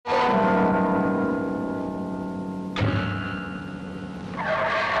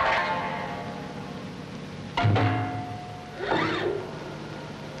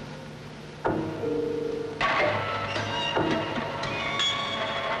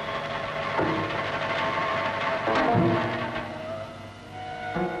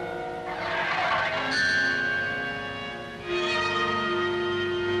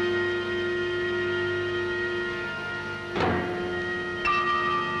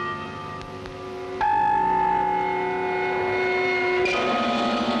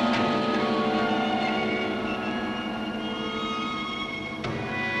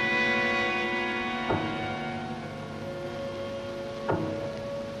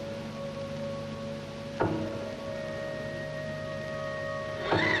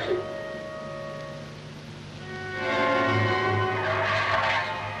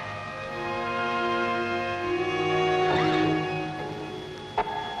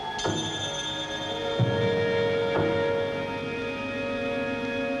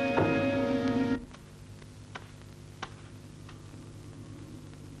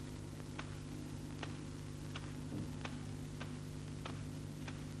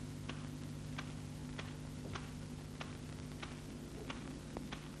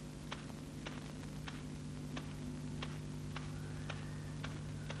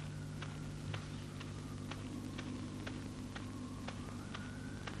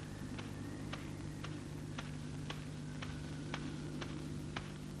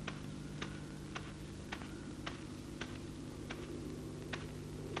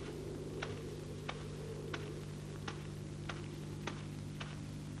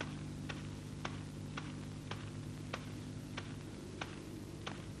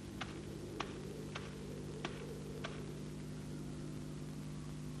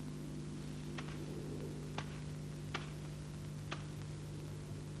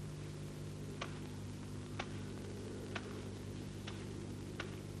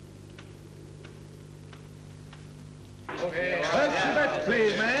Okay. Let's see that,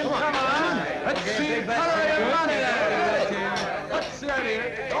 please, man. Come on. Let's see. Hurry your money there. Let's see that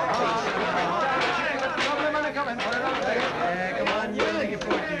here. Come on. Come on, money coming. Put it up there. Yeah, come on. You make it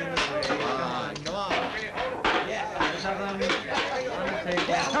 14. Come on. Come on. Yeah. Let's have them.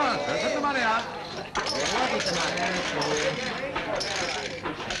 Come on. Put the money out.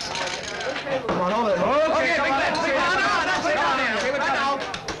 Come on, hold it. Okay, come on. That's it. Come on.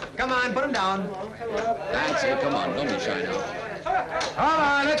 Come on, put him down. That's it. Come on, don't be shy now. Come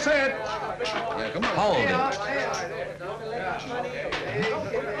on, that's it. Yeah, come on. Hold it.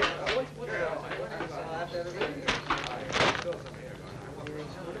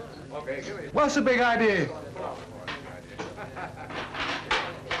 What's the big idea?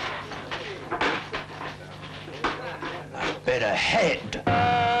 Beheaded.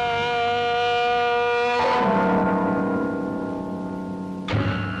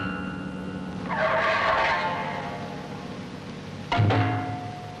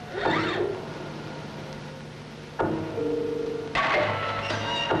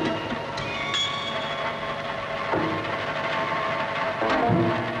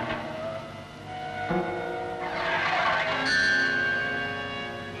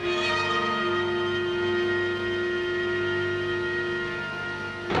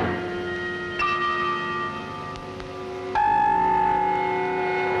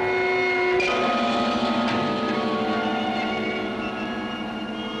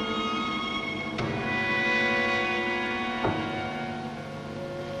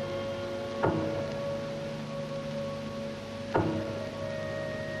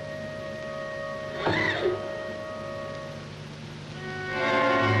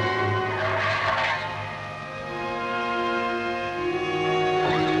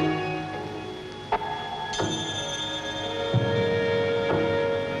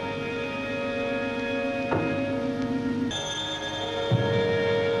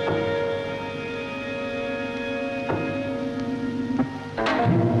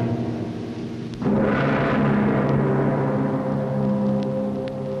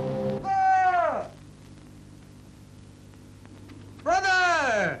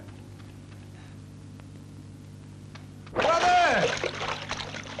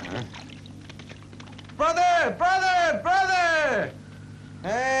 Brother!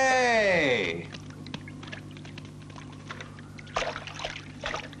 Hey!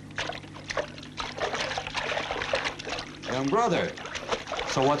 Young brother,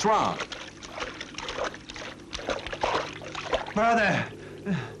 so what's wrong? Brother,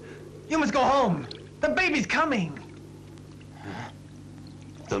 you must go home. The baby's coming.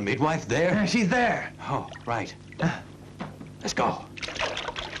 The midwife there? She's there. Oh, right. Let's go.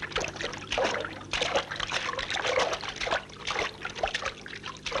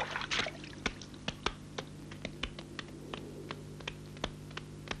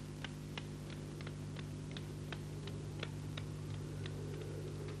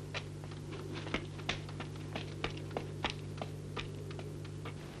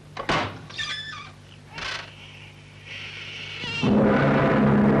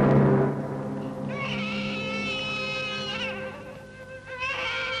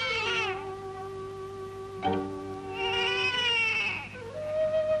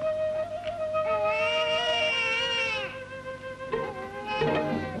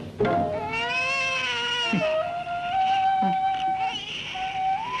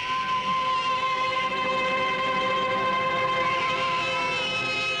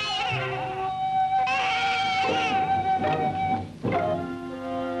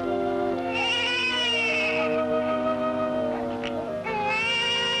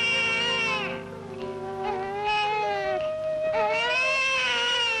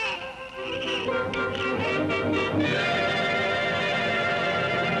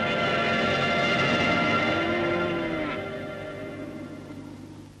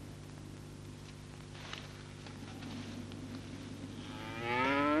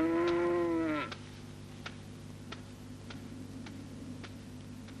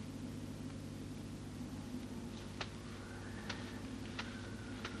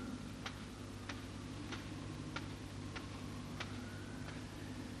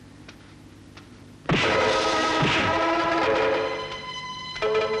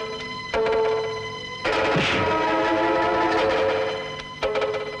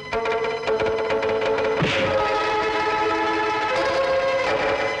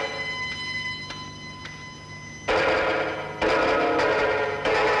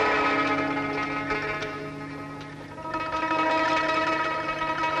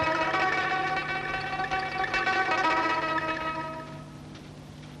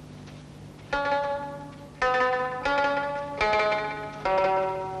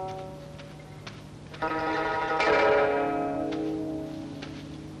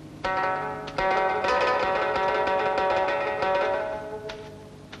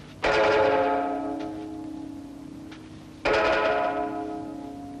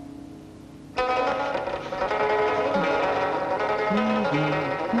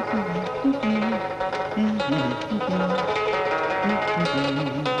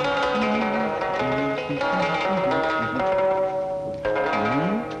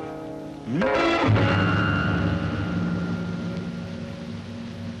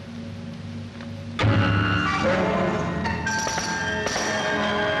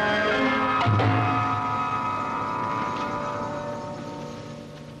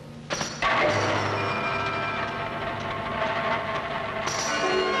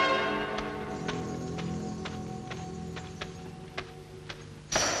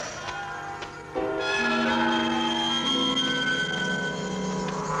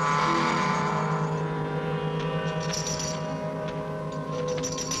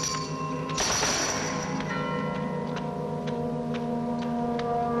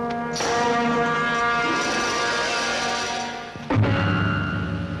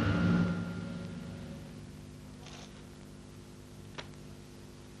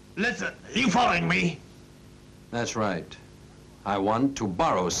 Listen, are you following me? That's right. I want to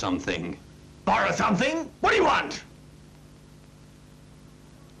borrow something. Borrow something? What do you want?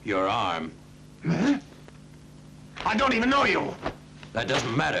 Your arm. Huh? I don't even know you. That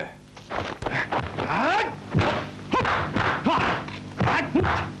doesn't matter.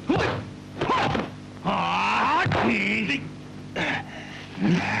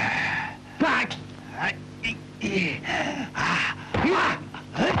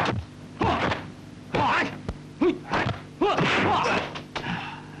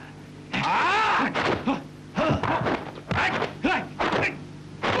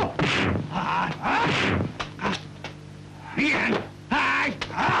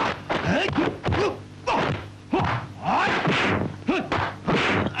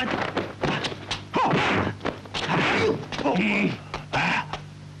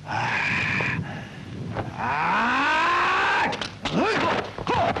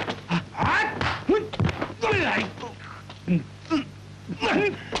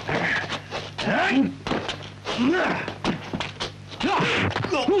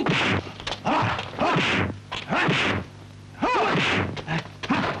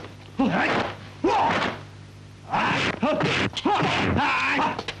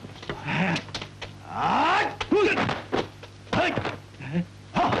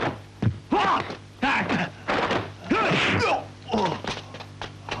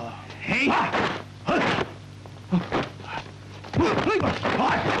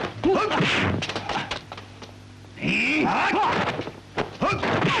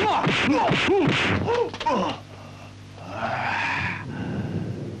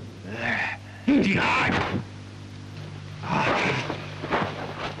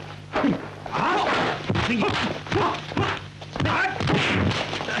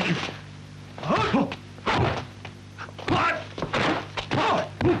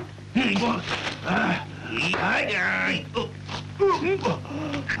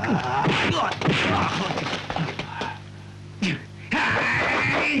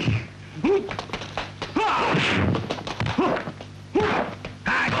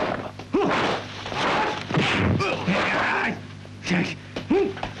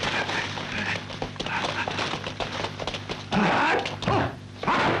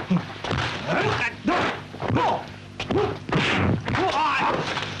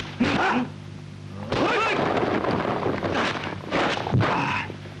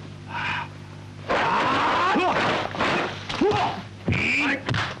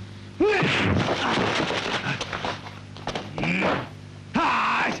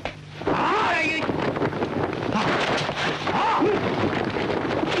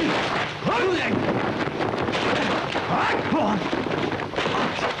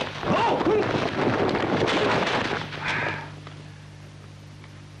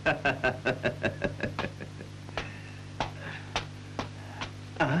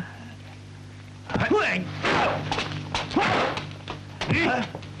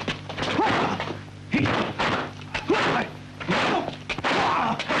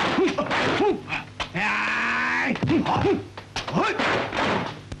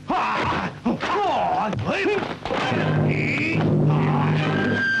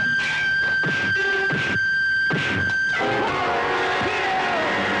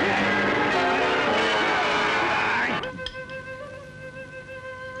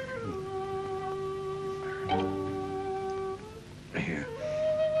 Here.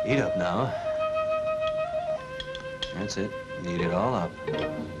 Eat up now. That's it. Eat it all up.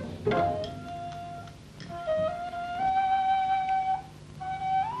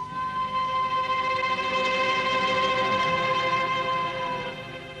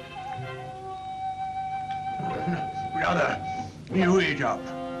 Brother, you eat up.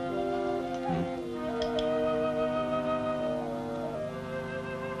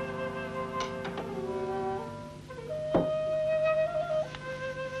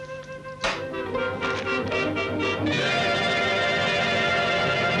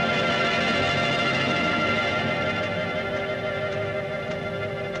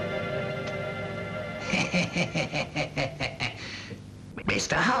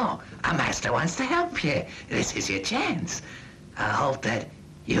 Mr. Ho, a master wants to help you. This is your chance. I hope that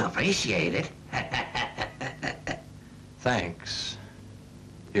you appreciate it. Thanks.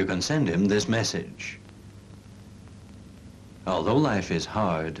 You can send him this message. Although life is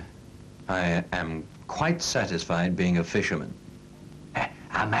hard, I am quite satisfied being a fisherman.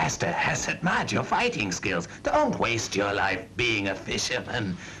 Our master has admired your fighting skills. Don't waste your life being a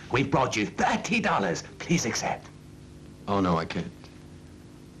fisherman. We've brought you $30. Please accept. Oh, no, I can't.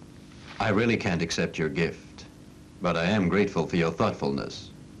 I really can't accept your gift, but I am grateful for your thoughtfulness.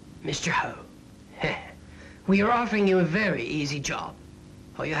 Mr. Ho, we are offering you a very easy job.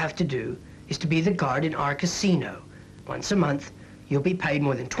 All you have to do is to be the guard in our casino. Once a month, you'll be paid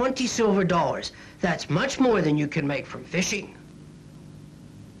more than 20 silver dollars. That's much more than you can make from fishing.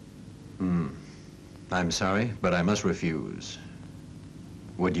 I'm sorry, but I must refuse.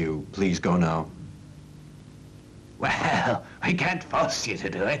 Would you please go now? Well, we can't force you to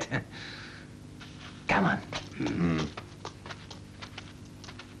do it. Come on.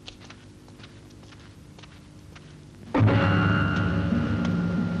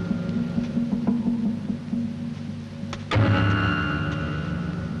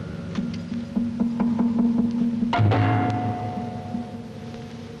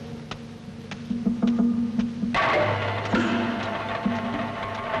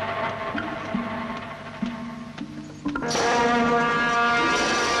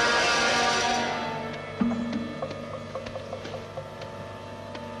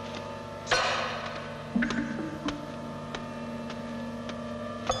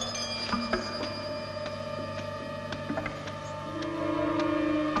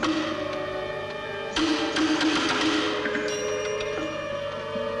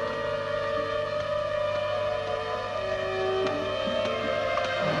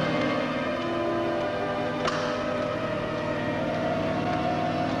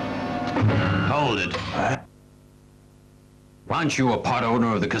 Hold it. Aren't you a part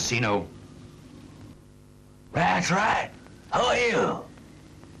owner of the casino? That's right. Who are you?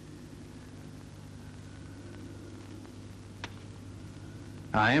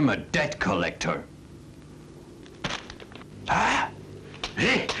 I am a debt collector. Huh?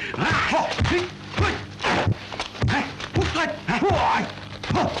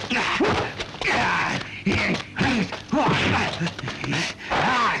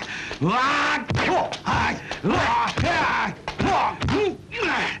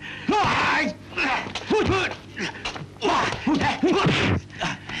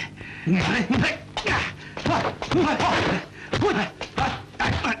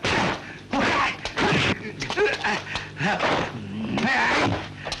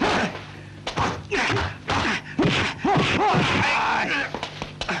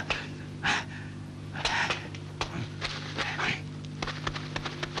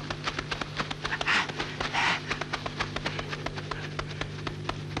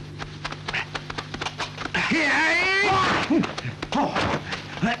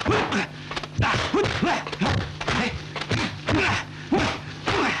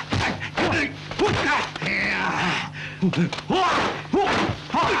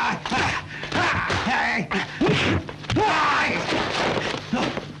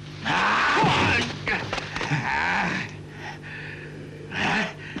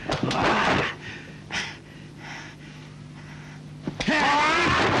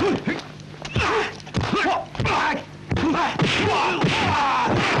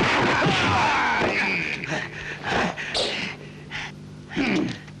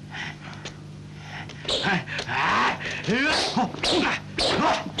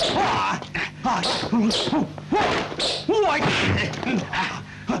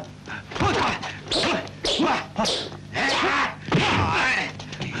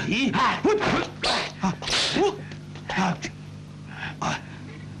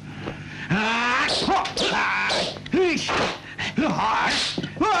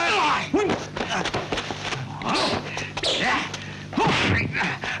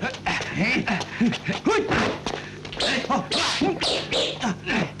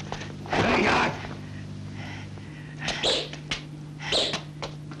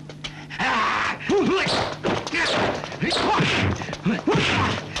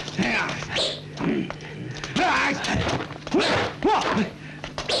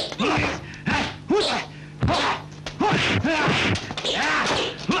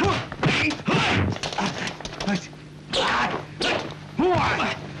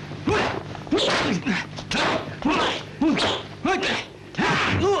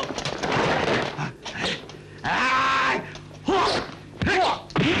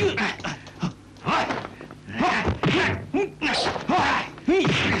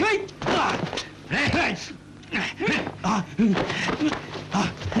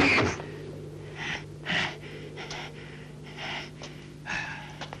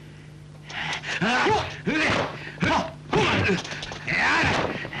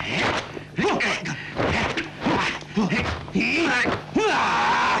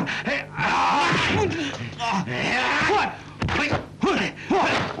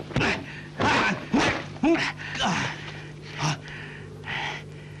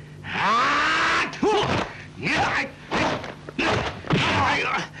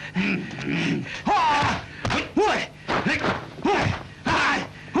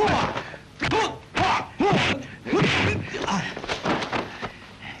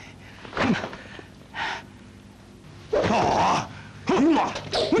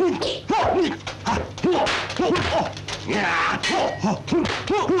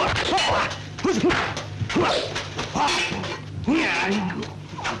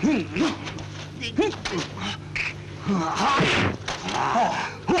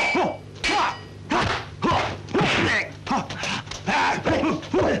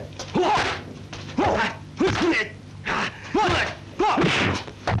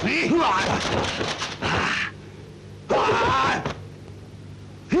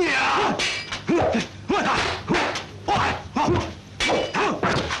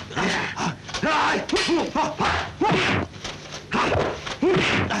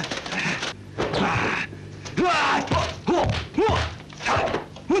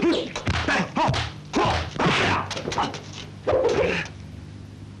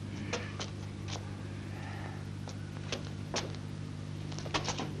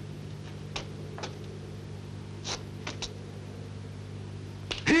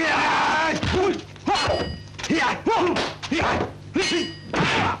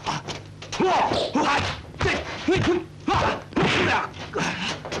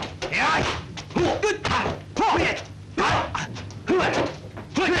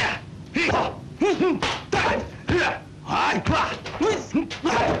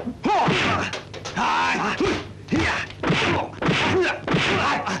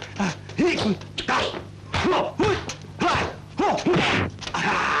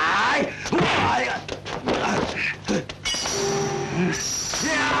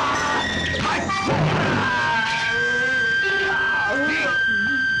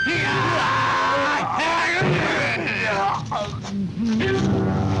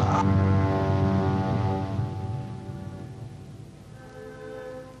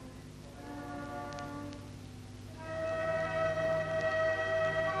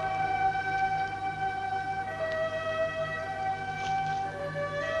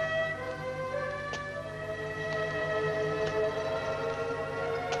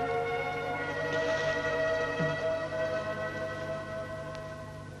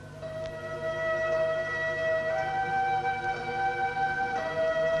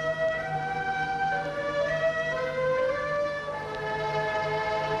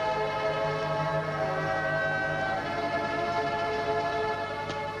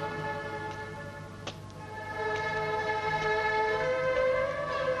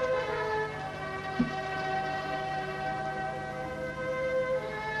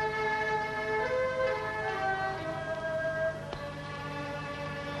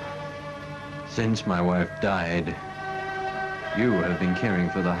 Since my wife died, you have been caring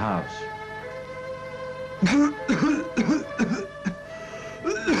for the house.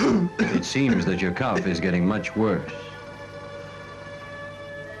 It seems that your cough is getting much worse.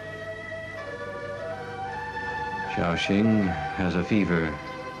 Xiaoxing has a fever.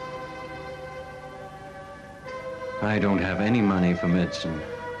 I don't have any money for medicine.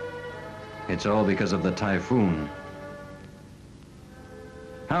 It's all because of the typhoon.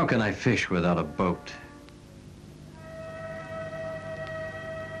 How can I fish without a boat?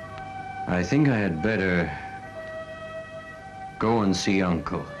 I think I had better go and see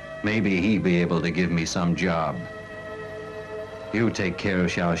Uncle. Maybe he'd be able to give me some job. You take care of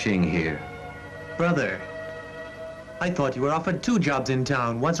Xiaoxing here. Brother, I thought you were offered 2 jobs in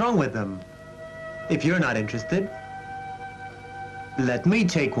town. What's wrong with them? If you're not interested, let me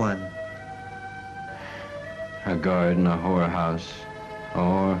take one. A guard in a whorehouse.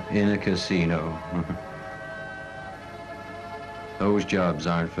 Or in a casino. Those jobs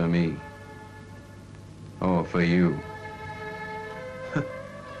aren't for me. Or for you. If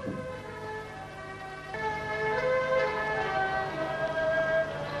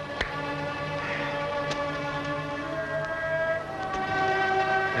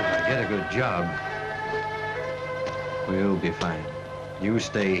I get a good job, we'll be fine. You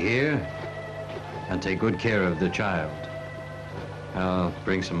stay here and take good care of the child. I'll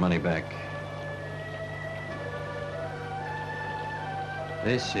bring some money back.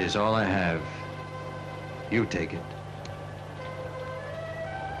 This is all I have. You take it.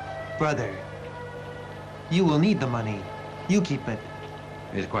 Brother, you will need the money. You keep it.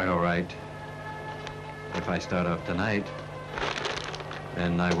 It's quite all right. If I start off tonight,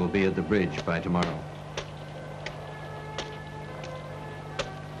 then I will be at the bridge by tomorrow.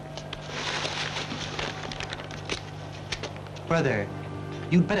 Brother,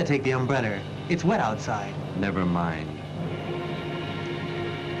 you'd better take the umbrella. It's wet outside. Never mind.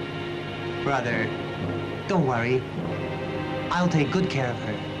 Brother, don't worry. I'll take good care of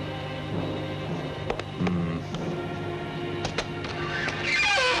her.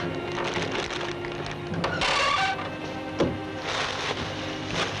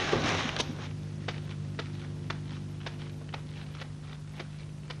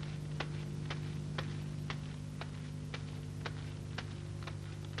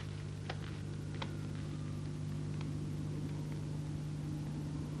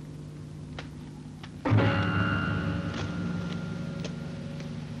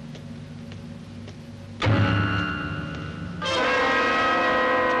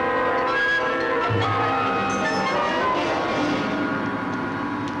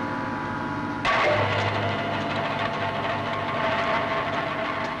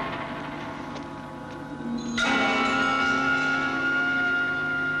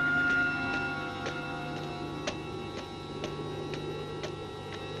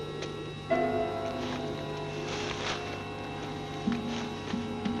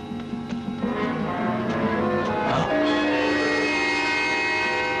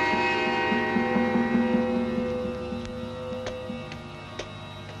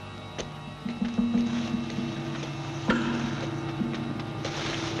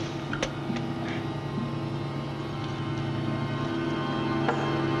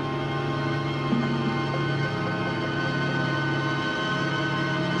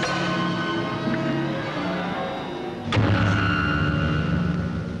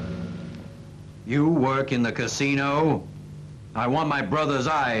 You work in the casino? I want my brother's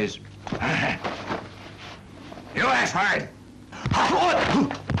eyes. You asked for it.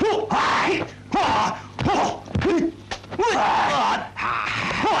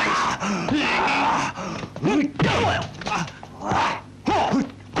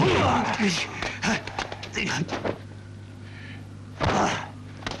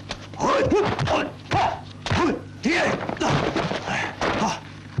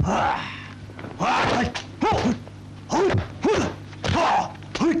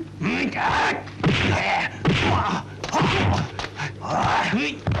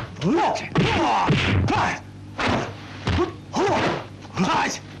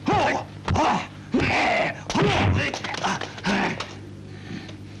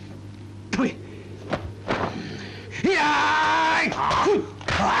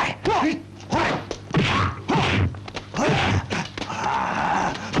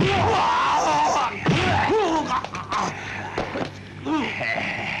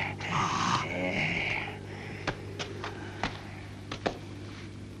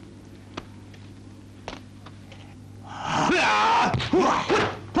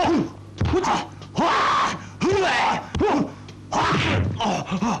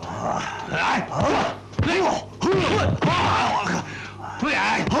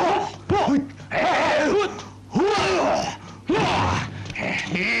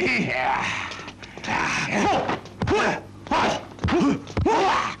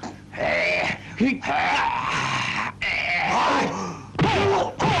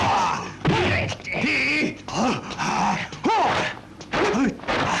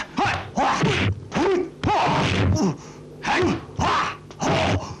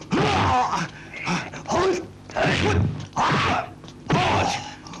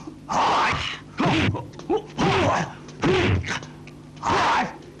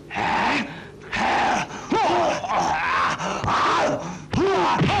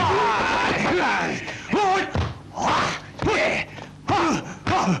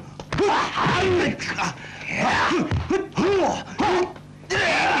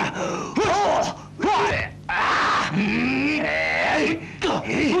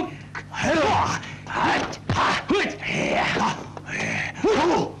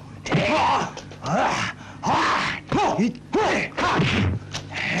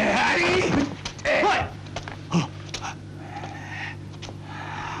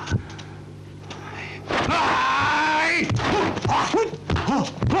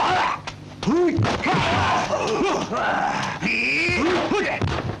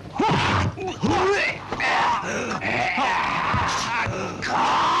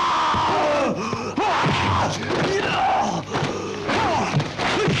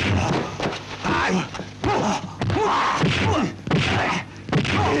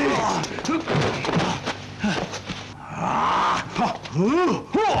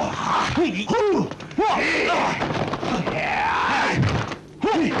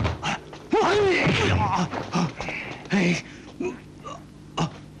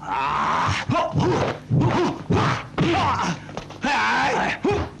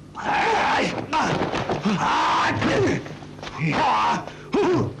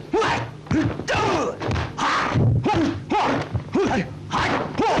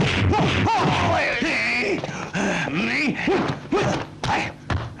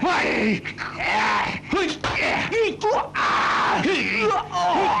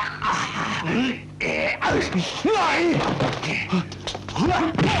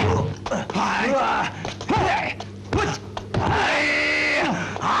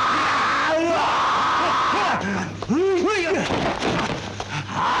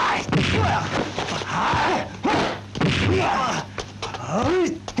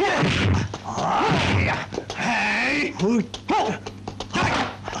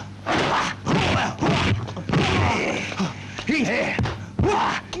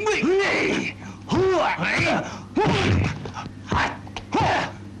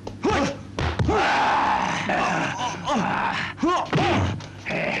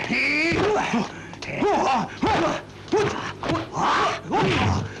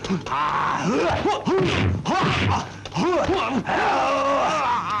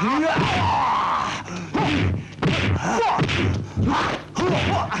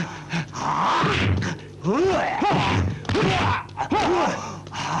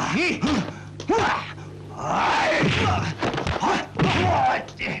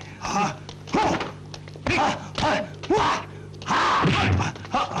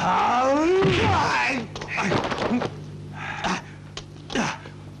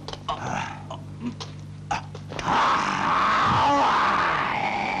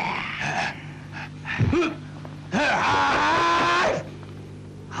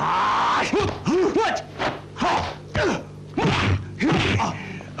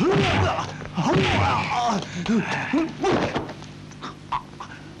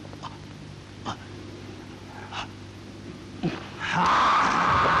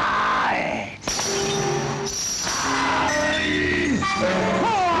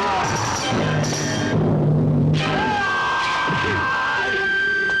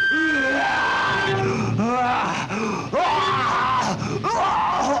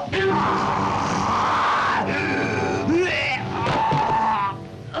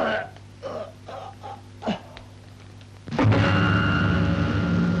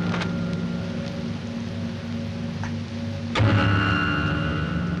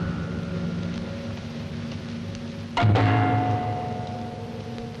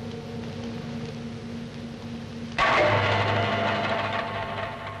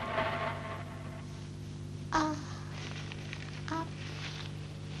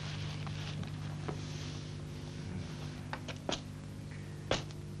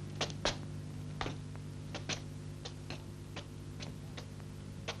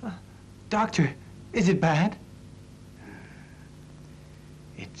 Doctor, is it bad?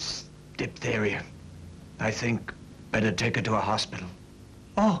 It's diphtheria. I think better take her to a hospital.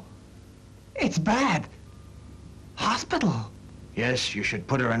 Oh, it's bad. Hospital? Yes, you should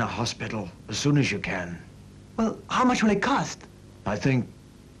put her in a hospital as soon as you can. Well, how much will it cost? I think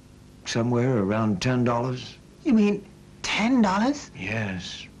somewhere around $10. You mean $10?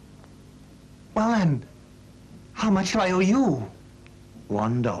 Yes, Well then, how much do I owe you?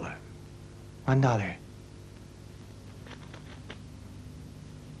 $1. $1.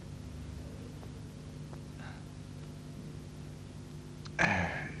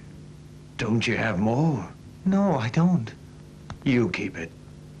 Don't you have more? No, I don't. You keep it.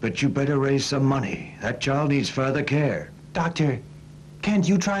 But you better raise some money. That child needs further care. Doctor, can't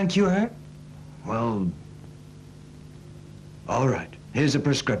you try and cure her? Well, all right. Here's a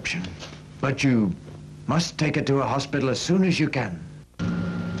prescription. But you must take it to a hospital as soon as you can.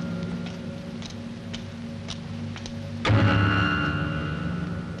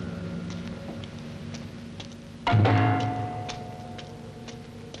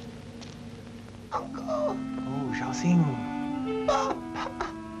 Oh, Xiaoxing.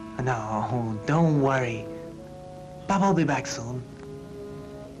 No, don't worry. Baba'll be back soon.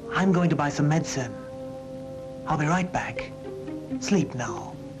 I'm going to buy some medicine. I'll be right back. Sleep now.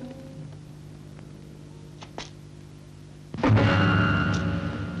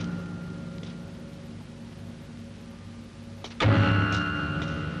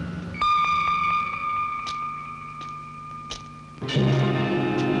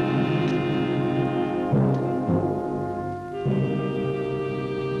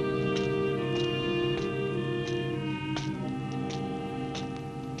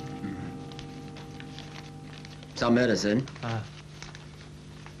 Some medicine.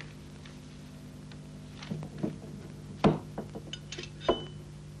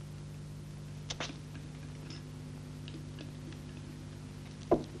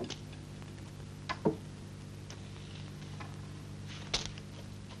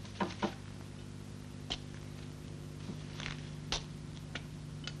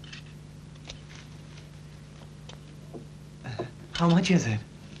 How much is it?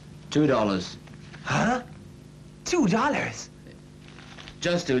 $2. Huh? $2?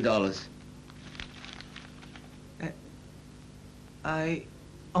 Just $2. I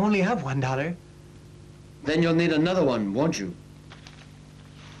only have $1. Then you'll need another one, won't you?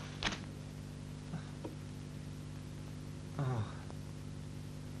 Oh.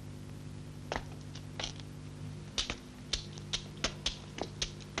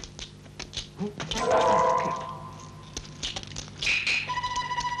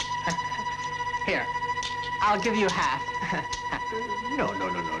 Here, I'll give you half. No.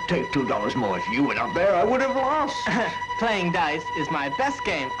 Take $2 more. If you went up there, I would have lost. Playing dice is my best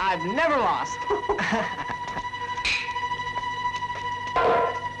game. I've never lost.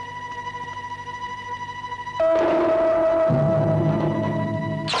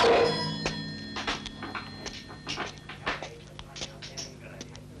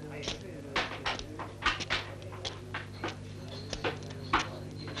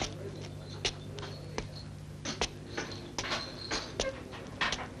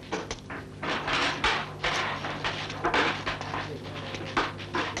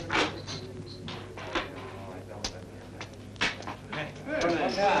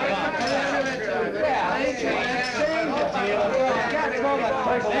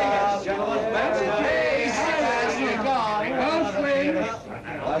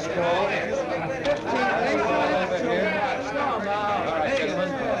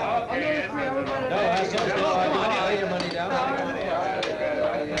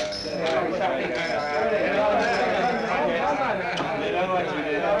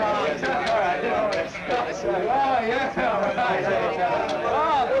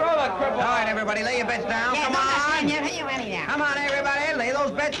 All right, everybody, lay your bets down. Come on. Come on, everybody, lay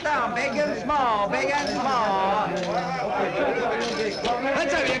those bets down. Big and small, big and small.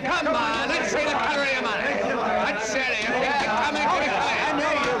 Let's have you, come on. Let's see the color of your money. Let's see it. Come in quickly.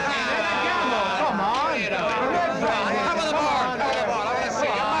 Come on. Cover the board. Cover the board. I want to see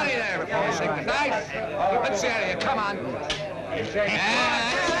your money there before you say goodnight. Let's see it. Come on. That's the way.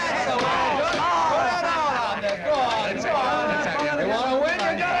 Put it all on there. Go on. Let's have you. You want to win? You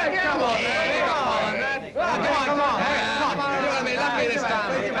got to come on, man. Come on. You're going to be lucky this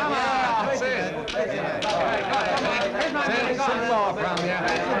time. Come on. That's it. Some more from you.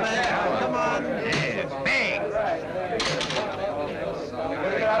 Come on. Big.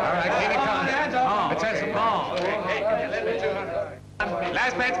 All right, keep it coming. Let's have some more.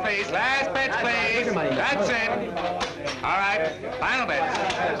 Last bets, please. Last bets, please. That's it. All right. Final bets.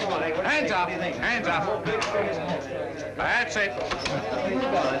 Hands up. Hands up. That's it.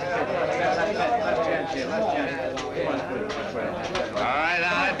 All right,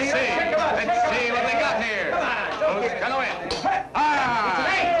 now let's see. Let's see what they got here. Who's gonna win? Ah!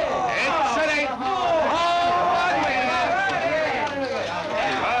 It's an 8. Oh, one win.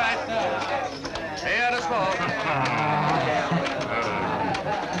 All right. Here to small.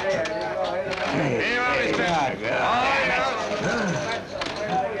 Here are his bets.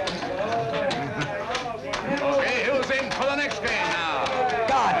 Okay, who's in for the next game now?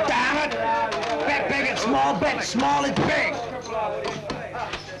 God damn it! Bet big and small, bet small and big.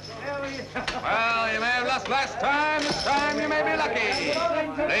 Well, you may have lost last time. This time you may be lucky.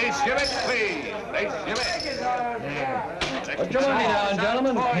 Place your bets, please. Place your bets. Put your money down,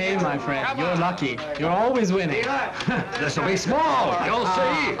 gentlemen. Hey, my friend, you're lucky. You're always winning. This'll be small. You'll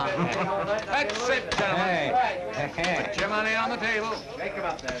see. That's it, gentlemen. Put your money on the table. Take them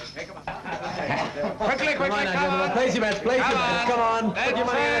up there. Take them up. Quickly, Come on quickly, now, come gentlemen. on. Place your bets. Place your bets. Come on. Put your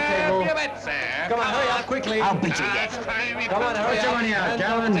money on the table. Your bets there. Come on, hurry up, quickly. I'll beat you yet. Last time you Come on, hurry Put your up. money out, Hands on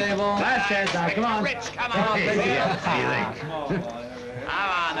gentlemen. the table. Last chance now. Come on. Rich, come Come on, on. place your bets. Come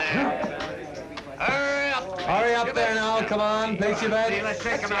on there. Hurry up. Hurry up there now. Come on. Place your bets. Let's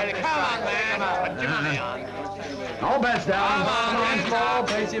take them out. Come on, man. Put your money on. All bets down. Come on, Come on, hands small. up.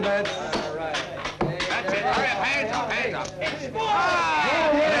 Place your bets. That's it. Hurry up. Hands up. Hands up. There you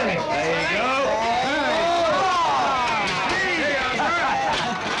go.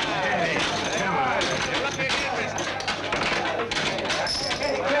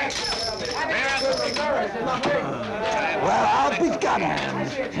 Well, I'll be goddamn.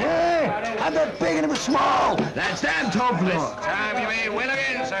 Hey, I bet big and it was small. That's damn top This floor. time you may win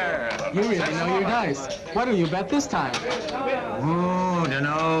again, sir. You really know your dice. What do you bet this time? Oh,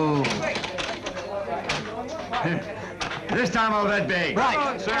 no. This time I'll bet big. Come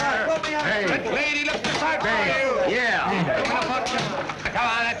on, sir. Hey. That lady looks beside Big. you. Yeah. Come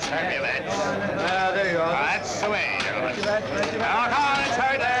on, let's hurry, lads. There you are. That's the way, gentlemen. Now, come on, let's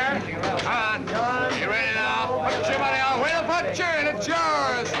hurry there. Come on. You ready now? Put your money on. Win a puncher, and it's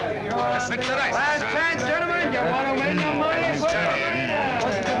yours. Just stick the dice. Last chance, gentlemen. You want to win your money? Put your money down.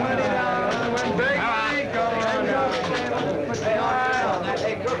 Put your money down. Big, go on. Put your money on.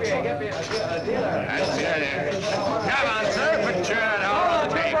 Hey, Cookie, get me a dealer. That's it. Come on, sir. Put your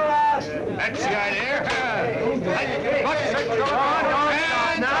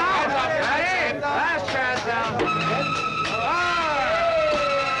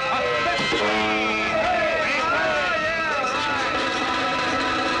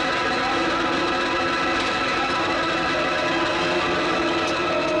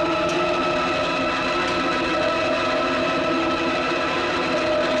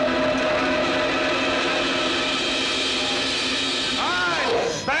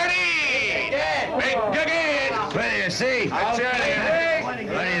See? What do you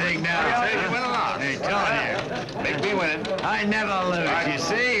think now? You went along. Hey, telling you. Make me win. I never lose, you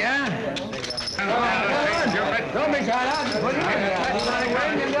see, huh? Don't be tied out. Put it in there.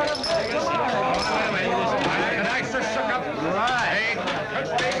 An extra shook up. Right.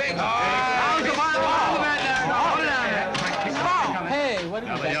 Hey, what did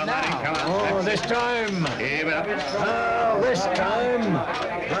you get now? Oh, this time. Give it up. Oh, this time.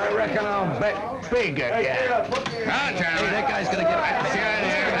 I reckon I'll bet big again. Hey, That guy's gonna get back.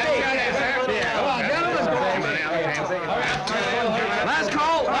 Come on, gentlemen. Last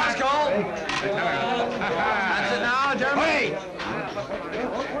call, last call. That's it now, gentlemen. Wait!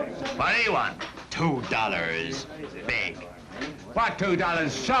 What do you want? $2. Big. What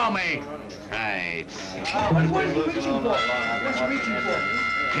 $2? Show me. Right. What are you reaching for? What are you reaching for?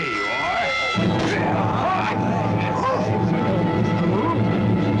 Here you are.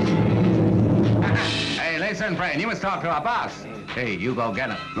 Hey, listen, friend. You must talk to our boss. Hey, you go get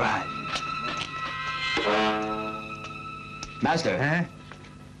him. Right. Master. Huh?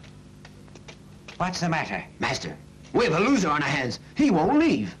 What's the matter? Master, we have a loser on our hands. He won't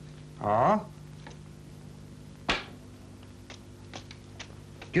leave. Oh?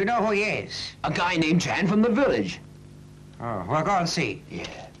 Do you know who he is? A guy named Chan from the village. Oh, well, go and see. Yeah.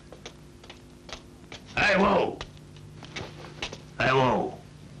 Hey, whoa! Hey, whoa!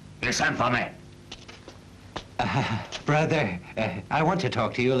 Listen for me. Brother, I want to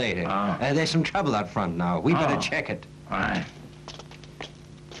talk to you later. Oh. There's some trouble out front now. We better check it. All right.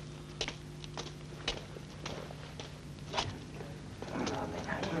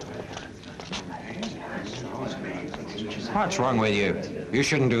 What's wrong with you? You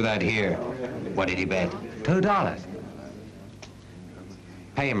shouldn't do that here. What did he bet? $2.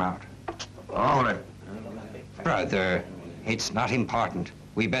 Pay him out. Hold it. Brother, it's not important.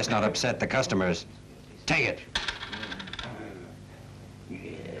 We best not upset the customers. Take it.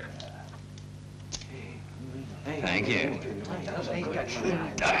 Thank you.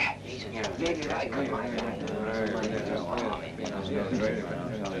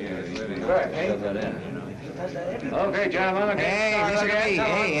 Okay, gentlemen. Okay. Hey, listen to me.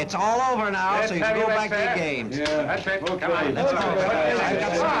 Hey, it's all over now, so you can go back to your games. That's it. Come on. Let's go. I've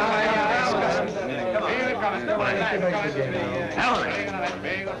got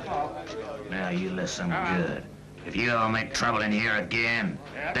Now you listen good. If you don't make trouble in here again,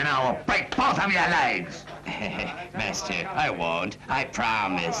 then I will break both of your legs. Master, I won't. I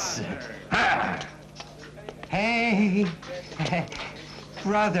promise. Ha! Hey,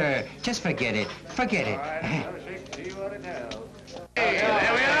 brother, just forget it. Forget it.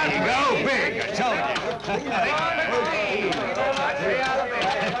 There we are. You go big, I told you.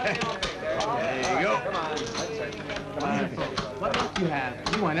 What luck you have?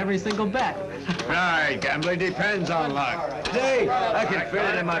 You won every single bet. Right, gambling depends on luck. Today, I can feel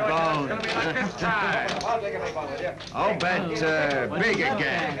it in my bones. I'll bet big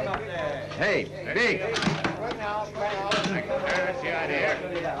again. Hey, big.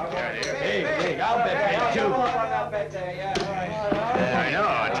 Hey, big, I'll bet big too. I know,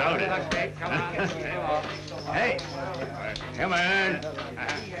 I told it. Hey, come on.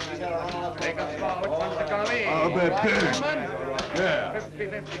 Take a small. Which one's it gonna be? I'll bet big. Yeah.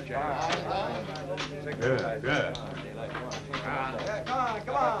 50-50 chance. Yeah.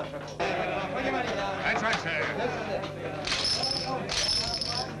 Come on. That's right, sir.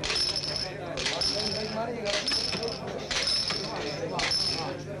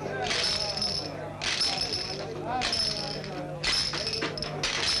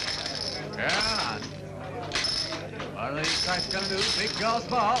 Yeah. What are these guys gonna do? Big or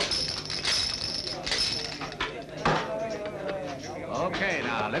small? Okay,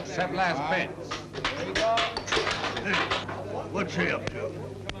 now let's have last bets. What's he up to?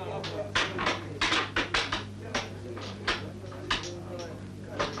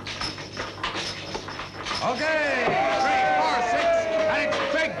 Okay, 3, 4, 6, and it's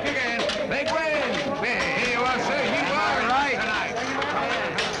big again. Big win. Big. He was right tonight.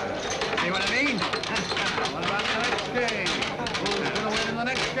 See what I mean? What about the next game? Who's gonna win in the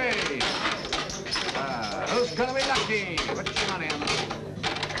next game? Who's gonna be lucky? Put your money on them.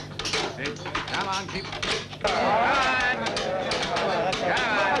 Come on, keep. Come on.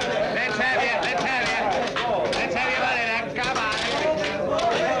 Let's have you. Let's have your money then. Come on.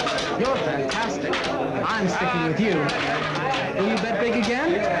 Your I'm sticking with you. Will you bet big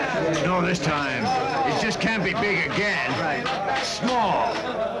again? No, this time. It just can't be big again. Right. Small.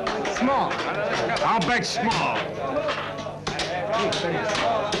 Small. I'll bet small.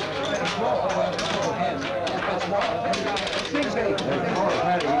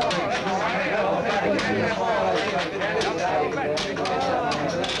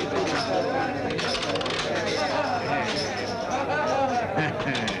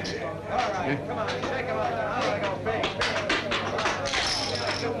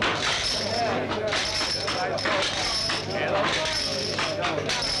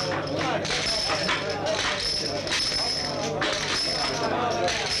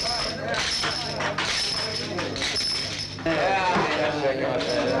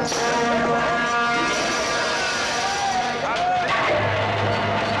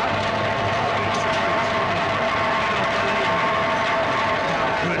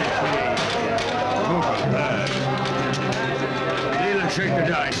 Dealer, shake the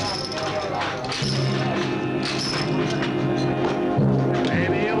dice.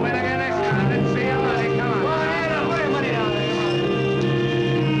 Maybe you'll win again next time. Let's see your money. Come on. Go ahead and put your money down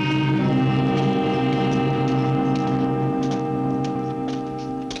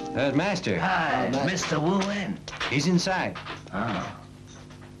there. Master. Hi, Mr. Wu in. He's inside. Oh.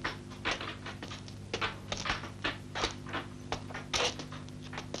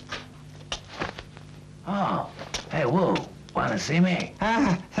 Oh, hey, Wu, wanna see me?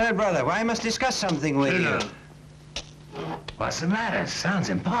 Ah, third brother, well, I must discuss something with you. What's the matter? Sounds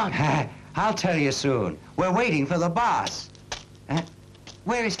important. I'll tell you soon. We're waiting for the boss.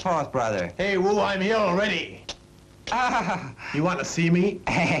 Where is fourth brother? Hey, Wu, I'm here already. Ah, You want to see me?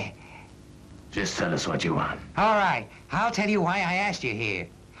 Just tell us what you want. all right. I'll tell you why I asked you here.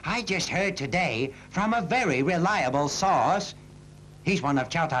 I just heard today from a very reliable source. He's one of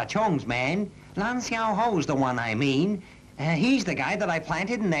Chow Ta Chong's men. Lan Xiao Ho's the one I mean. He's the guy that I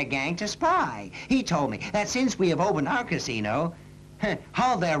planted in their gang to spy. He told me that since we have opened our casino,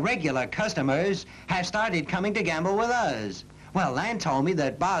 all their regular customers have started coming to gamble with us. Well, Lan told me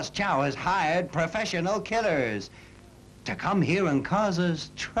that Boss Chow has hired professional killers to come here and cause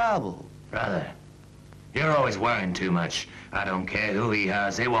us trouble. Brother, you're always worrying too much. I don't care who he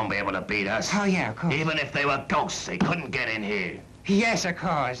has, they won't be able to beat us. Oh, yeah, of course. Even if they were ghosts, they couldn't get in here. Yes, of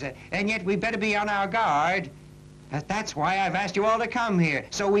course. And yet we better be on our guard. That's why I've asked you all to come here,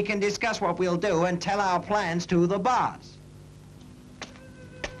 so we can discuss what we'll do and tell our plans to the boss.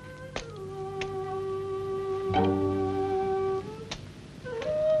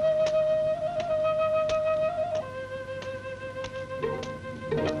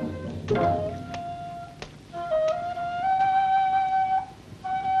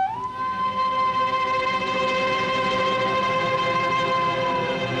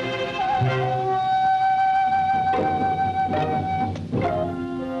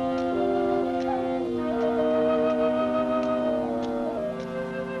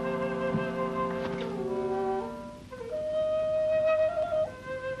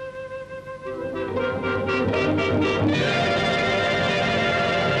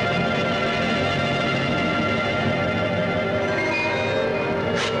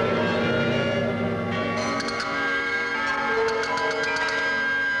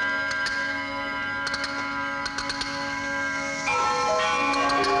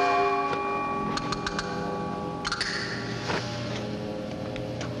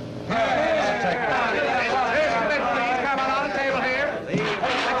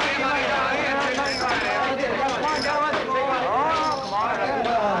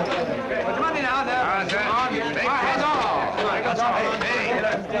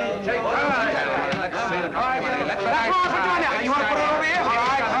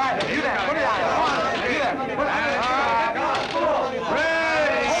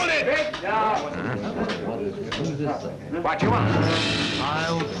 What you want?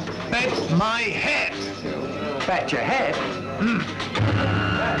 I'll bet my head. Bet your head?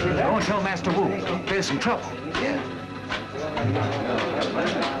 Don't show Master Wu. There's some trouble.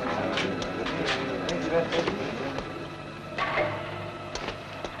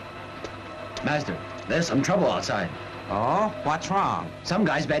 Master, there's some trouble outside. Oh, what's wrong? Some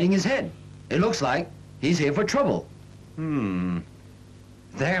guy's betting his head. It looks like he's here for trouble.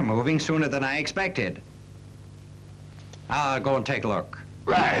 They're moving sooner than I expected. I'll go and take a look.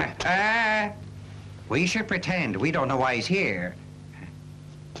 Right. We should pretend we don't know why he's here.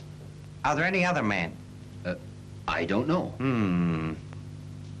 Are there any other men? I don't know.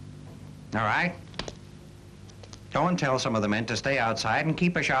 All right. Go and tell some of the men to stay outside and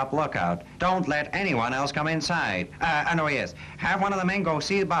keep a sharp lookout. Don't let anyone else come inside. No, yes. Have one of the men go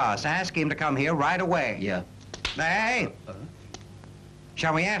see the boss. Ask him to come here right away. Yeah. Hey!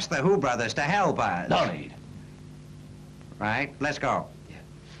 Shall we ask the Who brothers to help us? No need. Right, let's go.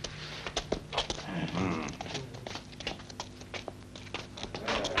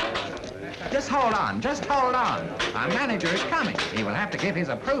 Just hold on, just hold on. Our manager is coming. He will have to give his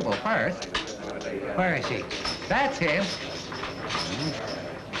approval first. Where is he? That's him.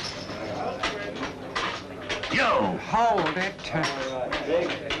 You! Hold it.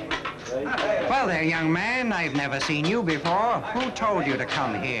 Well there, young man. I've never seen you before. Who told you to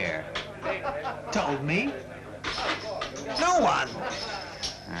come here? Told me? No one.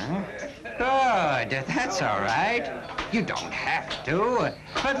 Huh? Good. That's all right. You don't have to.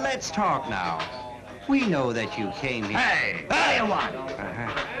 But let's talk now. We know that you came here. Hey! What do you want?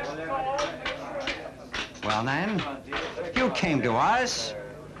 Well, then, you came to us.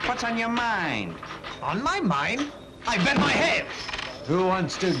 What's on your mind? On my mind? I bet my head. Who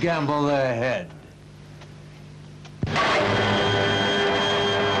wants to gamble their head?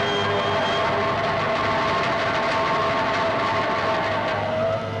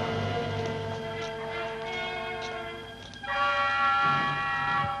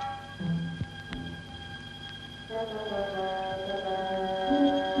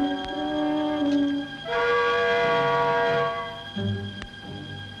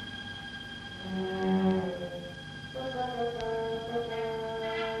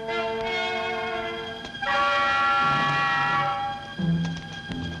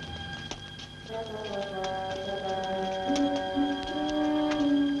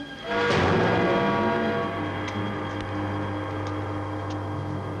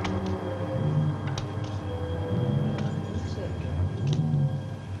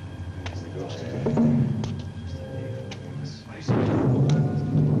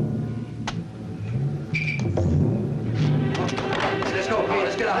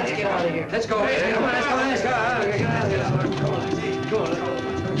 Let's go.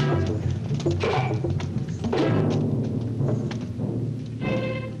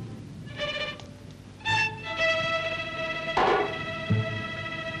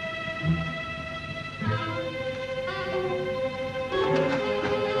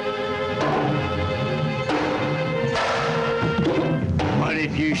 What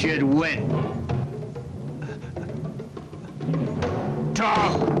if you should win?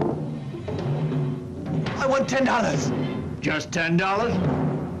 Talk! I want $10. Just $10?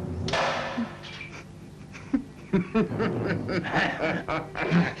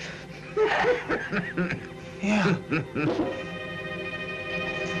 Yeah.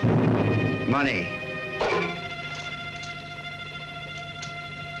 Money.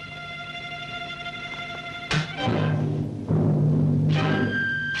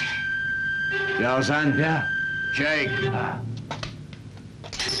 Yo, son? Yeah. Shake.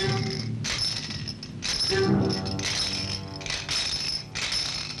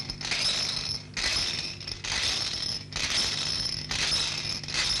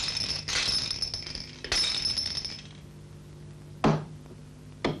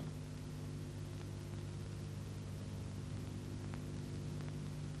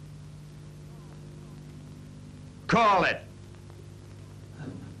 Call it.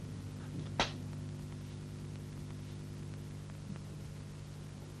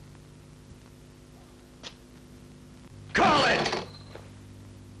 Call it!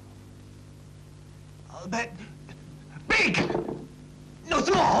 I'll bet big, no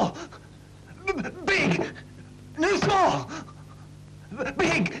small. Big, no small.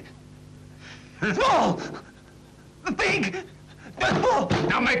 Big, small. Big, no small.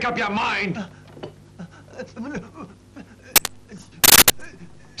 Now make up your mind.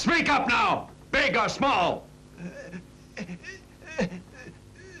 Speak up now. Big or small?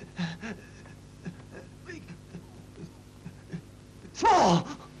 Small.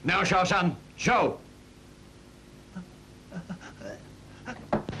 Now show, son. Show.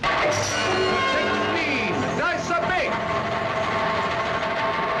 That's a big.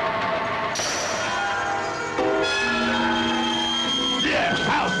 Yeah,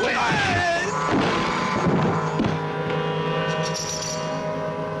 out with it.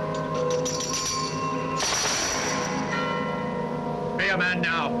 Be a man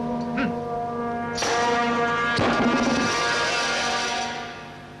now.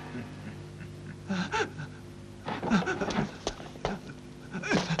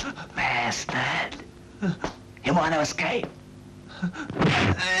 Bastard. You want to escape?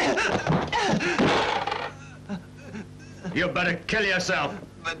 You better kill yourself.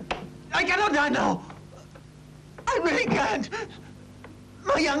 I cannot die now. I really can't.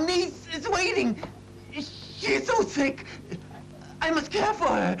 My young niece is waiting. She is so sick. I must care for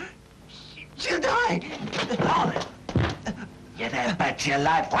her. She'll die. You dare bet your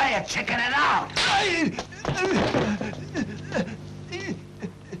life. Why are you checking it out?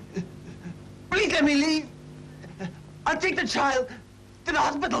 Please let me leave. I'll take the child to the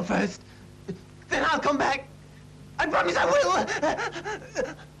hospital first. Then I'll come back. I promise I will.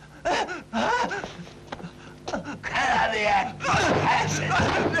 Get out of here.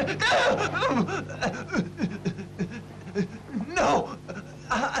 No.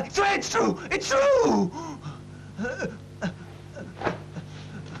 I swear it's true. It's true.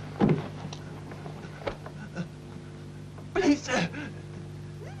 Please,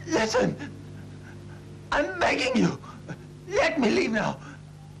 listen. I'm begging you. Let me leave now.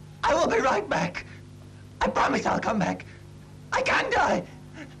 I will be right back. I promise I'll come back. I can't die.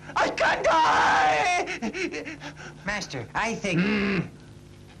 I can't die! Master, I think...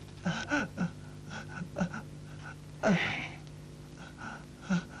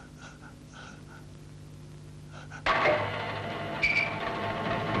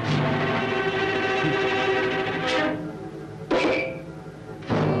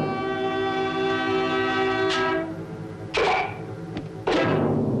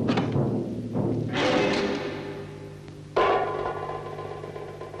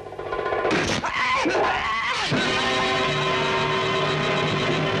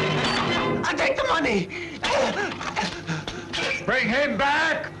 I'll take the money! Bring him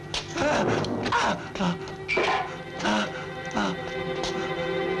back!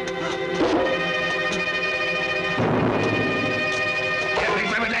 You think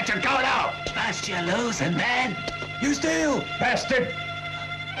we would let you go now? Fast you're losing, man. You steal! Bastard!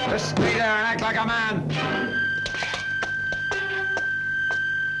 Just stay there and act like a man!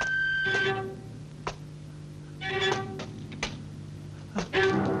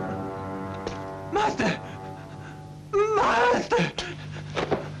 Master! Master!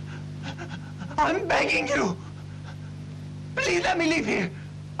 I'm begging you! Please let me leave here.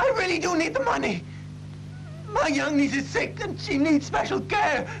 I really do need the money. My young niece is sick and she needs special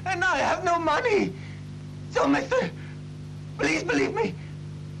care, and I have no money. So, mister, please believe me.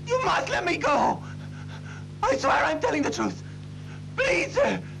 You must let me go. I swear I'm telling the truth. Please,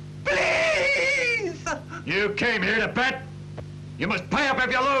 sir. Please! You came here to bet? You must pay up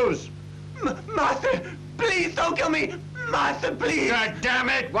if you lose! Master, please don't kill me. Master, please. God damn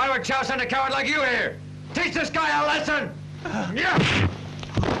it! Why would Chow send a coward like you here? Teach this guy a lesson! Yeah!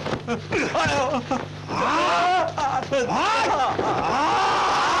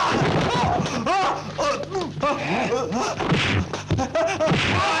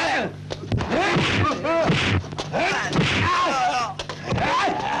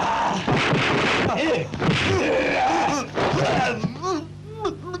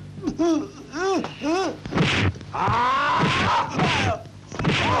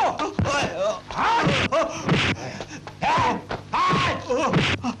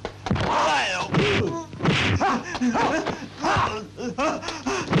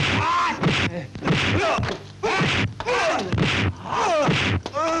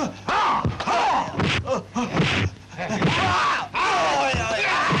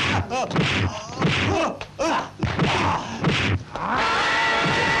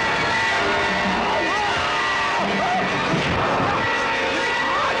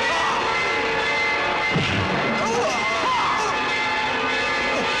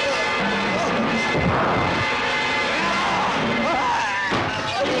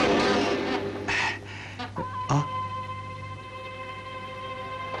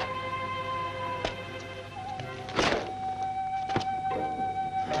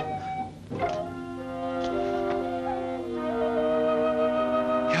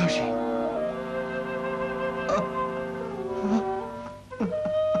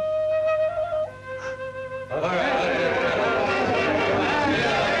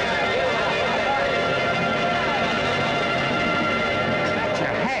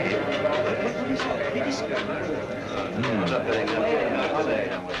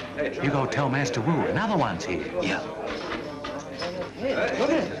 You go tell Master Wu another one's here. Yeah.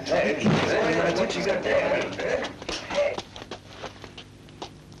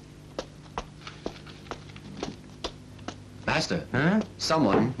 Master, Huh?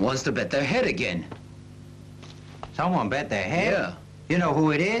 someone wants to bet their head again. Someone bet their head? Yeah. You know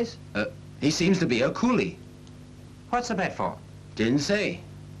who it is? He seems to be a coolie. What's the bet for? Didn't say.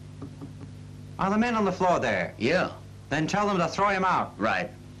 Are the men on the floor there? Yeah. Then tell them to throw him out. Right.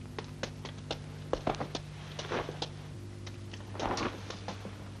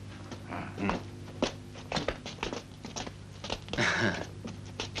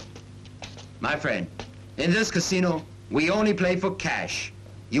 My friend, in this casino, we only play for cash.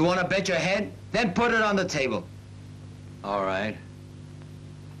 You want to bet your head? Then put it on the table. All right.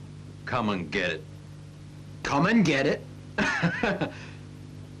 Come and get it. Come and get it.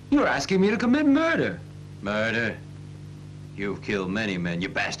 You're asking me to commit murder. Murder? You've killed many men, you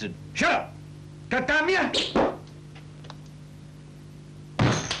bastard. Shut up! Katamya!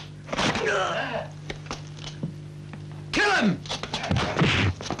 Kill him!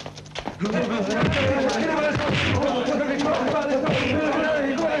 I'm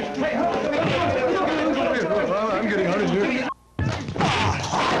getting out of here.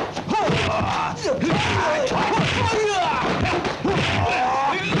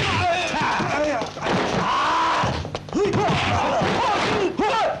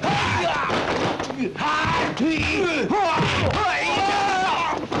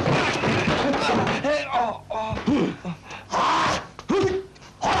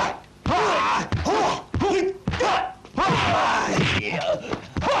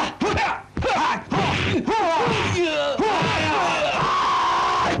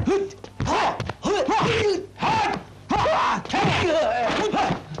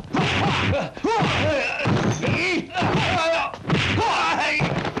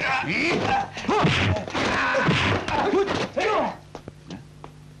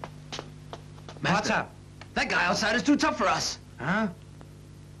 What's up? That guy outside is too tough for us. Huh?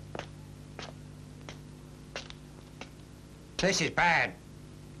 This is bad.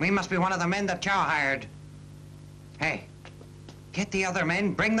 We must be one of the men that Chow hired. Hey, get the other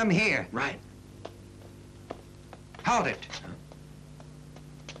men, bring them here. Right. Hold it.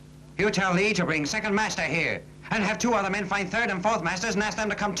 You tell Lee to bring second master here, and have 2 other men find third and fourth masters and ask them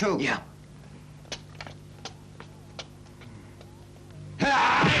to come too. Yeah.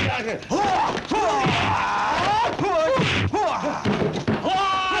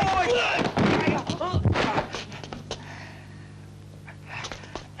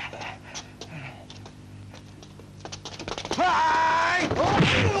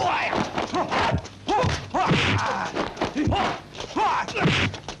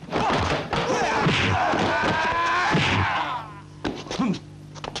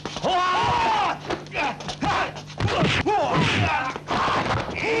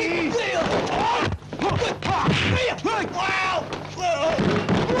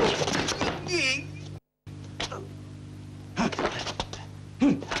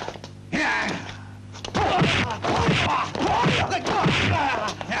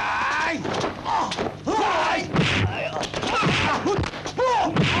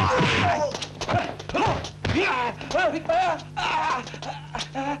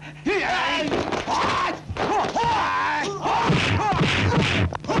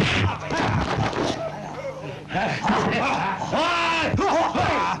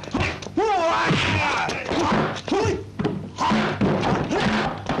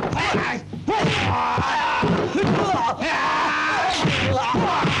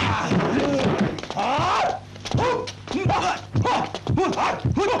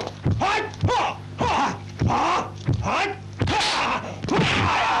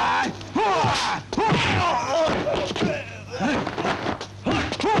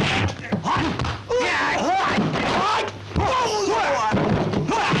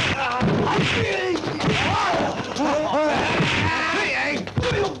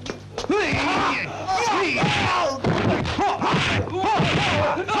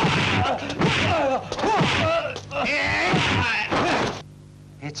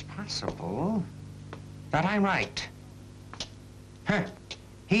 It's possible that I'm right. Huh.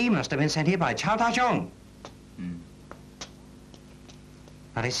 He must have been sent here by Chow Ta-chung.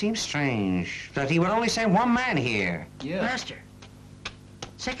 But it seems strange that he would only send 1 man here. Yeah. Master.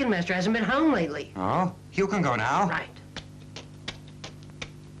 Second master hasn't been home lately. Oh, you can go now. Right.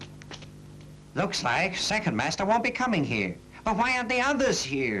 Looks like second master won't be coming here. But why aren't the others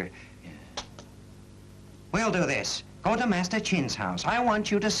here? We'll do this. Go to Master Chin's house. I want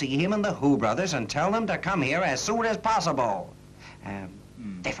you to see him and the Hu brothers and tell them to come here as soon as possible.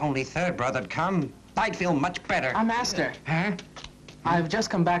 If only third brother'd come, I'd feel much better. Master. Huh? I've just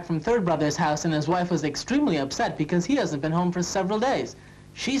come back from third brother's house and his wife was extremely upset because he hasn't been home for several days.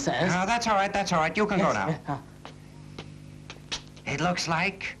 She says... Oh, that's all right, that's all right. You can go now. Yes. It looks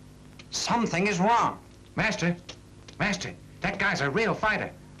like something is wrong. Master, that guy's a real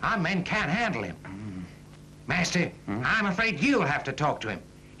fighter. Our men can't handle him. Master, I'm afraid you'll have to talk to him.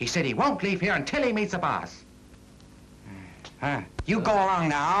 He said he won't leave here until he meets the boss. You go along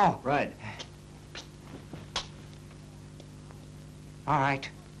now. Right. All right.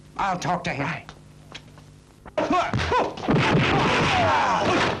 I'll talk to him. Right.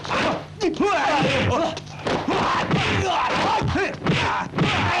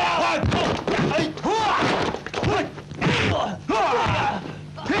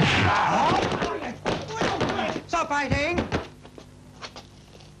 Stop fighting!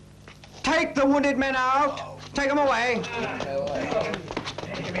 Take the wounded men out! Take them away!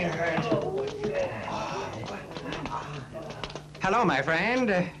 Hello, my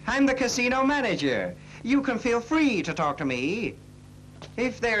friend. I'm the casino manager. You can feel free to talk to me.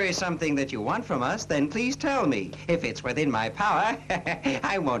 If there is something that you want from us, then please tell me. If it's within my power,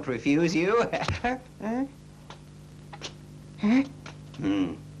 I won't refuse you.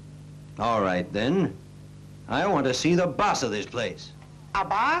 All right, then. I want to see the boss of this place. A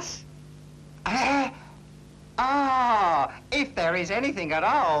boss? Oh, if there is anything at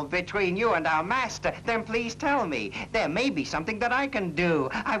all between you and our master, then please tell me. There may be something that I can do.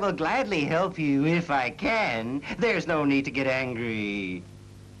 I will gladly help you if I can. There's no need to get angry.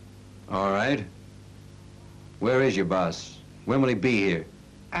 All right. Where is your boss? When will he be here?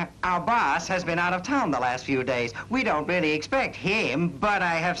 Our boss has been out of town the last few days. We don't really expect him, but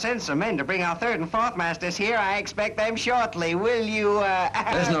I have sent some men to bring our third and fourth masters here. I expect them shortly. Will you,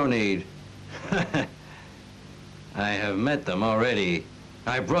 There's no need. I have met them already.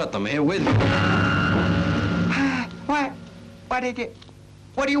 I brought them here with me. What?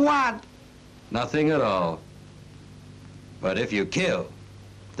 What do you want? Nothing at all. But if you kill,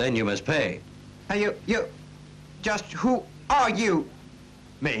 then you must pay. Just who are you?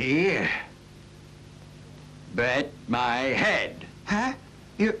 Me? Bet my head. Huh?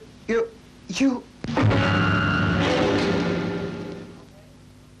 You...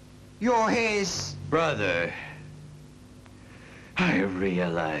 You're his... Brother, I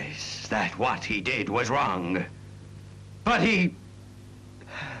realize that what he did was wrong. But he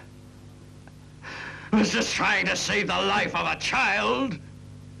was just trying to save the life of a child.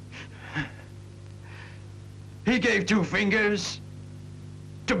 He gave 2 fingers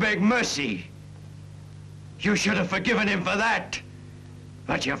to beg mercy. You should have forgiven him for that.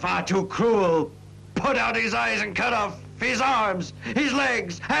 But you're far too cruel. Put out his eyes and cut off his arms, his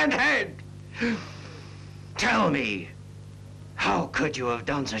legs, and head. Tell me, how could you have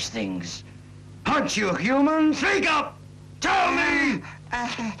done such things? Aren't you human? Speak up! Tell me!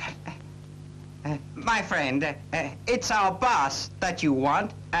 My friend, it's our boss that you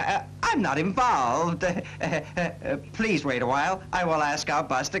want. I'm not involved. Please wait a while. I will ask our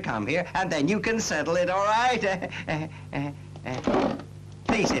boss to come here, and then you can settle it, all right?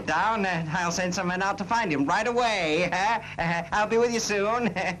 Please sit down, and I'll send some men out to find him right away. I'll be with you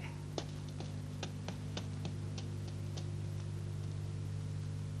soon.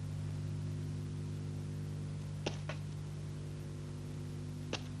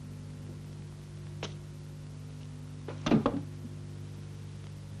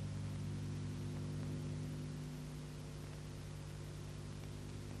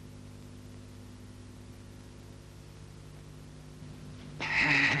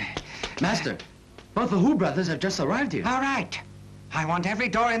 Master, both the Hu brothers have just arrived here. All right. I want every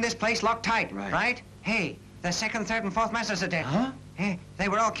door in this place locked tight, right? Hey, the second, third, and fourth masters are dead. Huh? Hey, they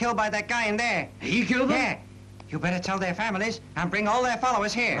were all killed by that guy in there. He killed them? Yeah. You better tell their families and bring all their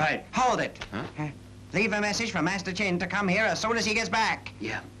followers here. Right. Hold it. Huh? Leave a message for Master Chin to come here as soon as he gets back.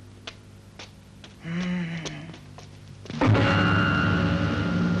 Yeah.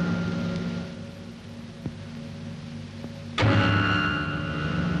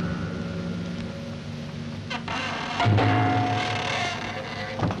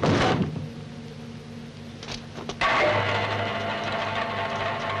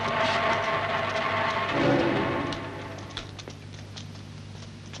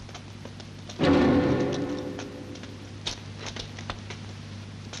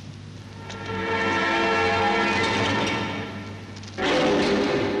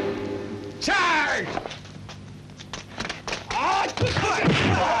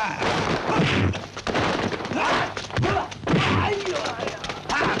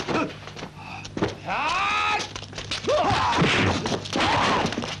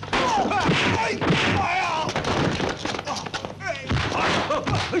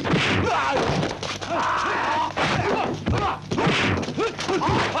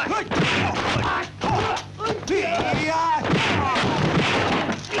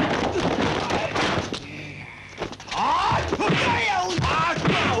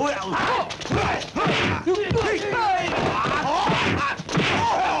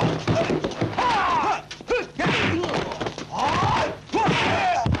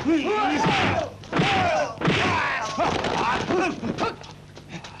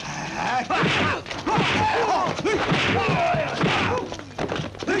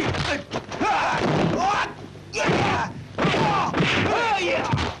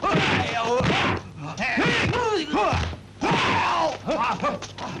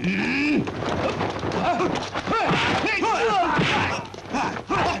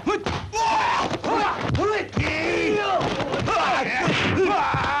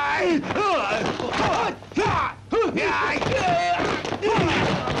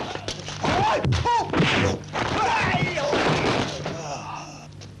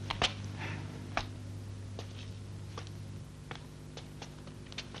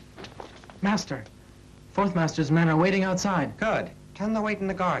 Master, Fourth Master's men are waiting outside. Good. Tell them to wait in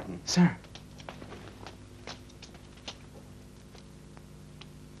the garden. Sir.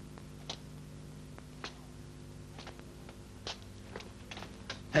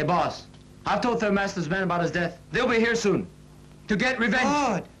 Hey, boss. I've told Third Master's men about his death. They'll be here soon. To get revenge.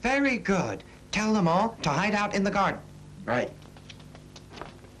 Good. Very good. Tell them all to hide out in the garden. Right.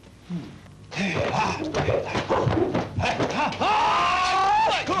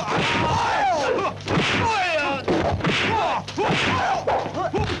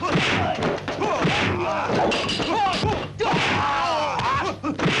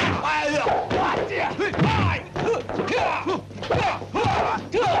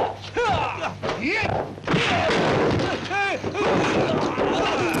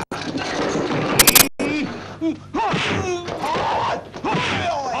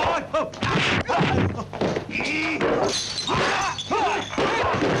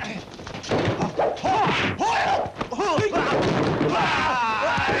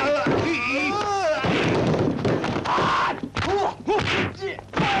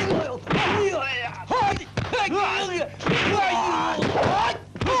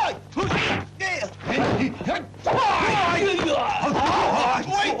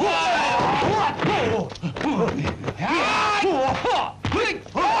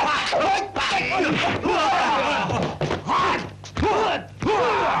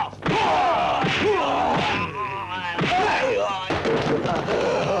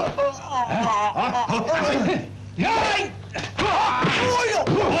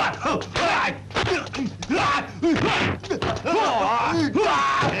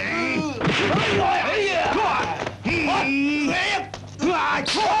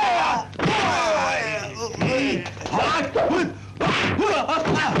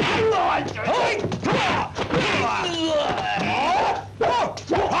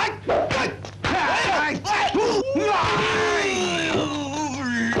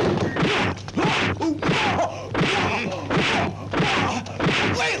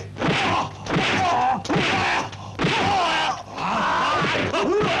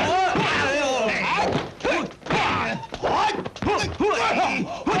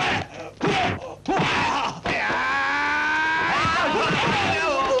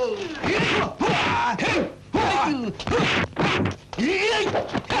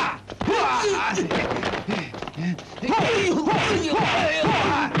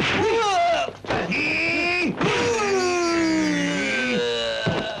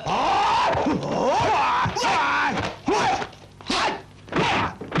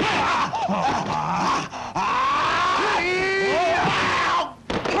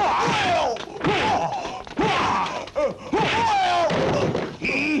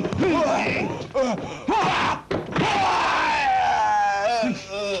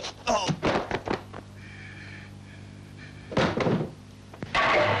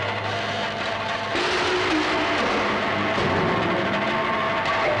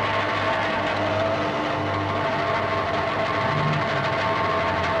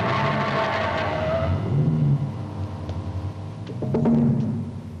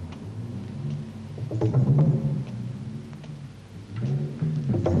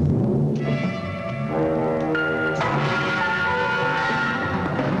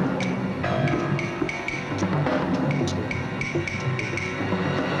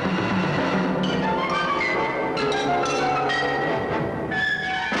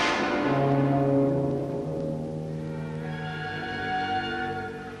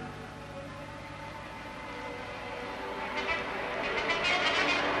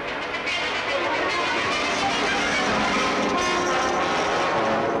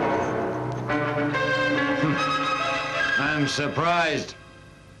 I'm surprised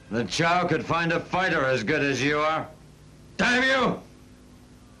that Chow could find a fighter as good as you are. Damn you!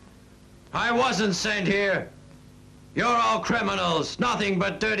 I wasn't sent here. You're all criminals, nothing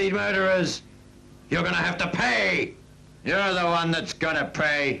but dirty murderers. You're gonna have to pay. You're the one that's gonna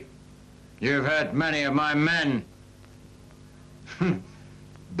pay. You've hurt many of my men.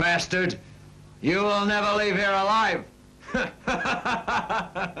 Bastard, you will never leave here alive.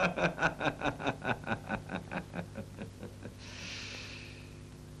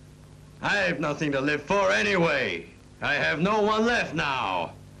 I have nothing to live for anyway. I have no one left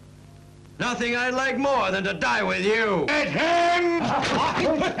now. Nothing I'd like more than to die with you. Get him!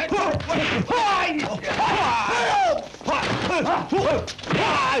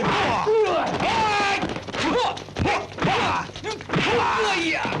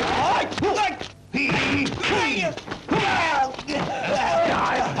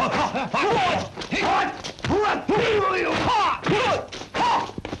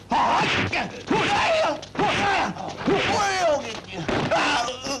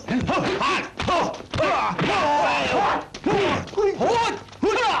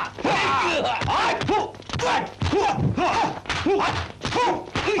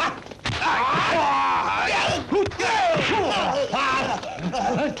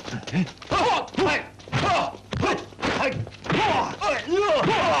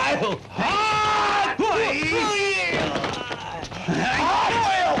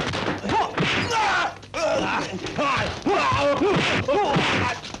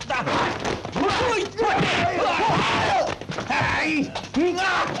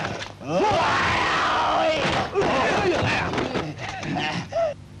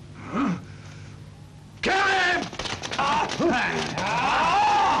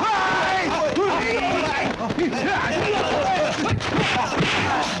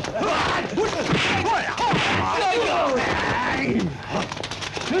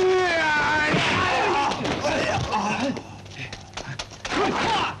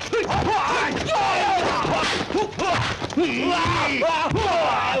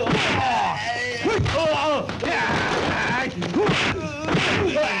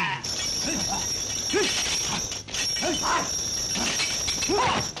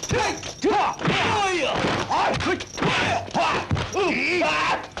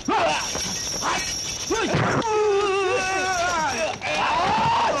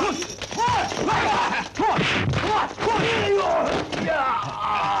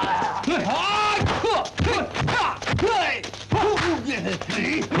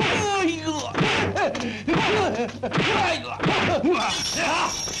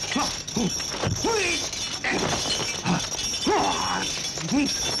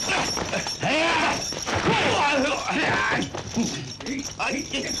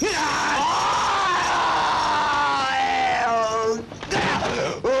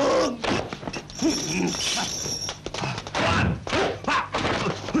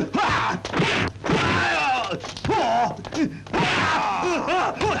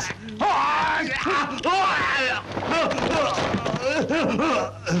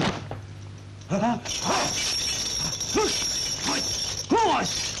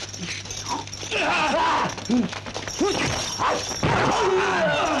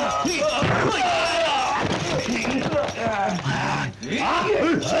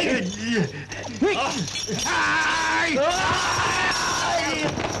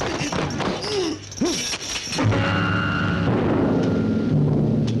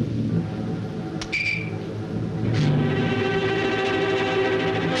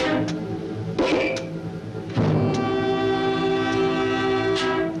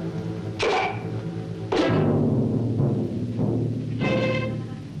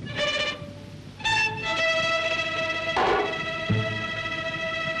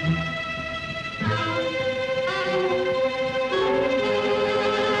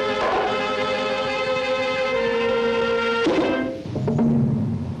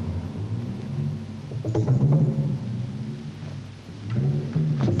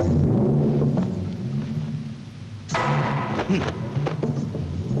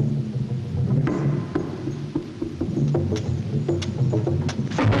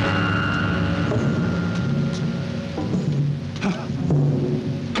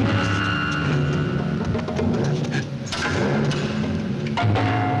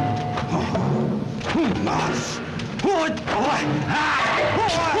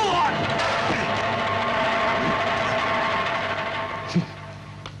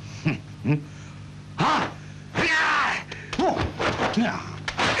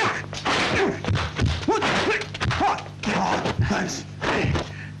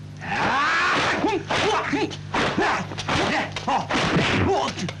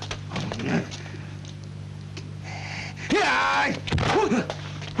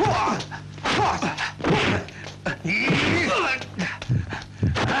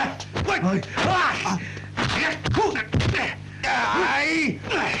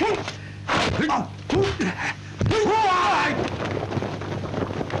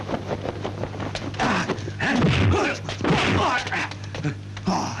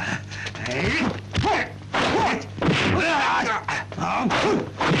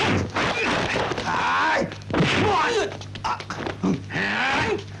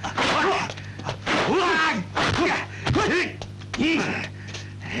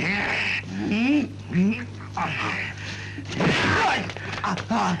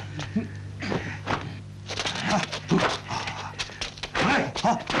 Get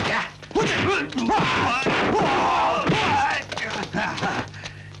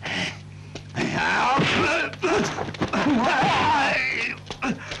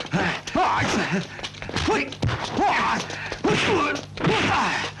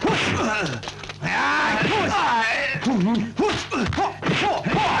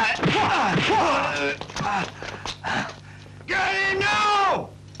in now!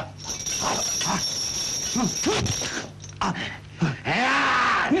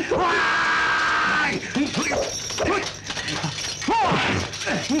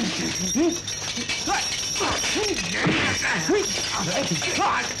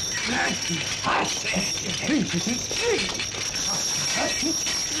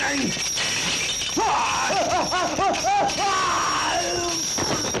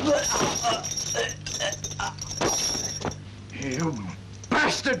 You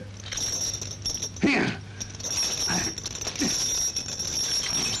bastard! Here.